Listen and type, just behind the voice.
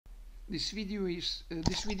This video is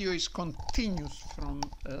continuous from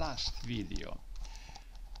last video.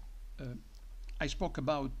 I spoke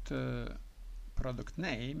about product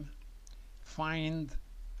name, find,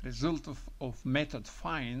 result of method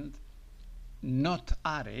find, not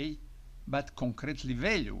array, but concretely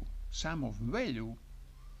value, sum of value.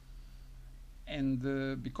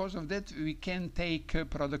 And because of that, we can take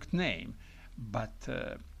product name, but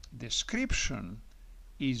description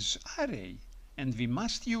is array, and we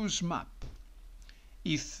must use map.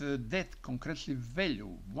 If that concretely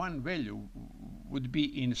value, one value, would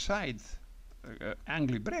be inside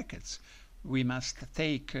angle brackets, we must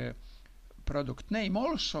take product name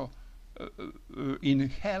also in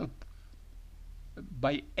help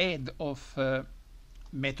by aid of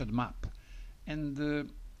method map. And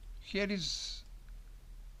here is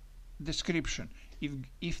description.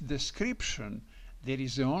 If description there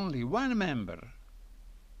is only one member,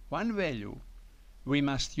 one value, we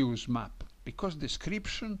must use map, because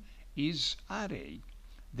description is array.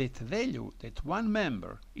 That value, that one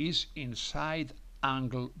member, is inside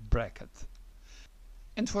angle bracket.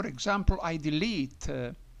 And for example, I delete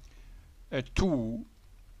two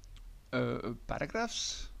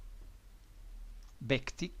paragraphs,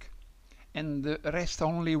 backtick, and rest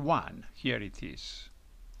only one. Here it is.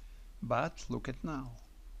 But look at now.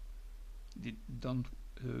 It don't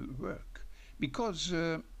work. Because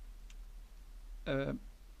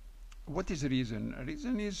what is the reason?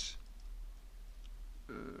 Reason is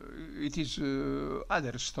it is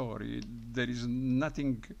other story. There is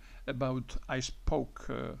nothing about I spoke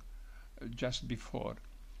just before,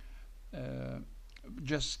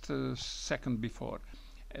 just a second before.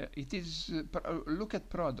 It is look at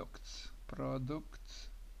products. Products.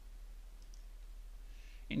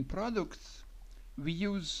 In products, we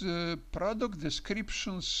use product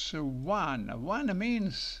descriptions one. One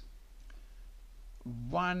means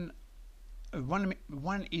one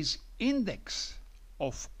is index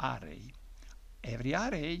of array. Every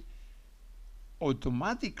array,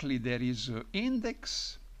 automatically there is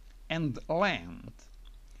index and length.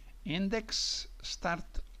 Index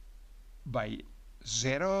start by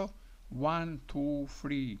 0, 1, 2,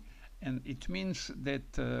 3, and it means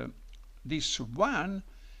that this 1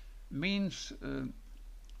 means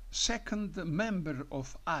second member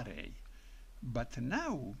of array. But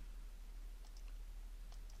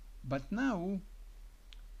now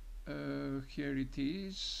here it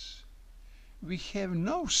is, we have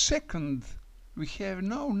no second, we have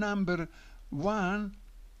no number 1,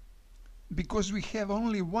 because we have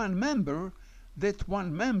only one member. That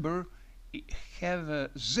one member have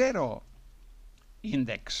a 0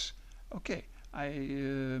 index. Okay,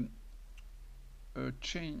 I'm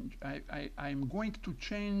going to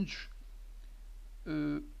change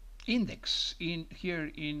index in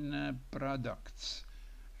here in products.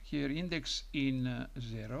 Here index in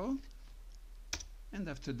 0, and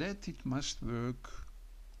after that it must work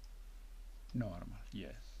normal.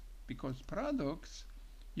 Yes, because products,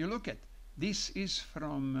 you look at this is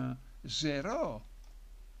from 0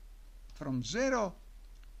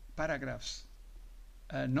 paragraphs,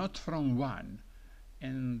 not from 1,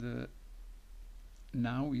 and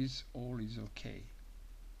now all is okay.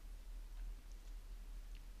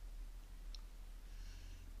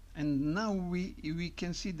 And now we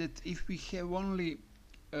can see that if we have only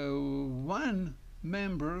one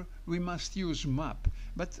member, we must use map.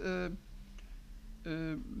 But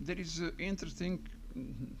there is interesting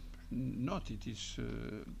note. It is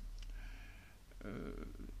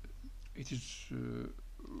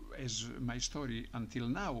as my story until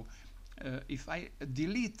now. If I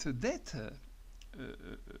delete that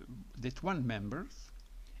that one member,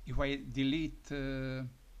 if I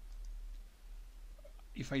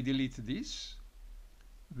delete this,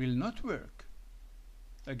 will not work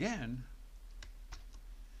again,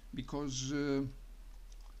 because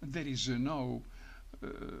there is no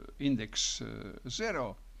index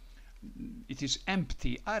 0. It is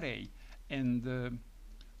empty array, and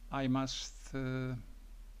I must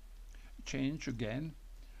change again,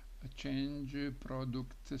 change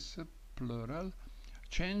products plural,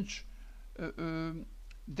 change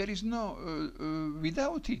there is no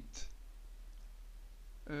without it.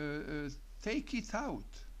 Take it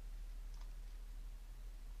out.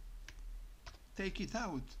 Take it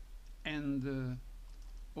out, and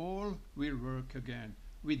all will work again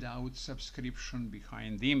without subscription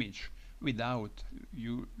behind the image. Without,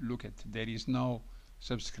 you look at, there is no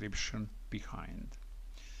subscription behind.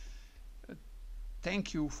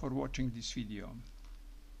 Thank you for watching this video.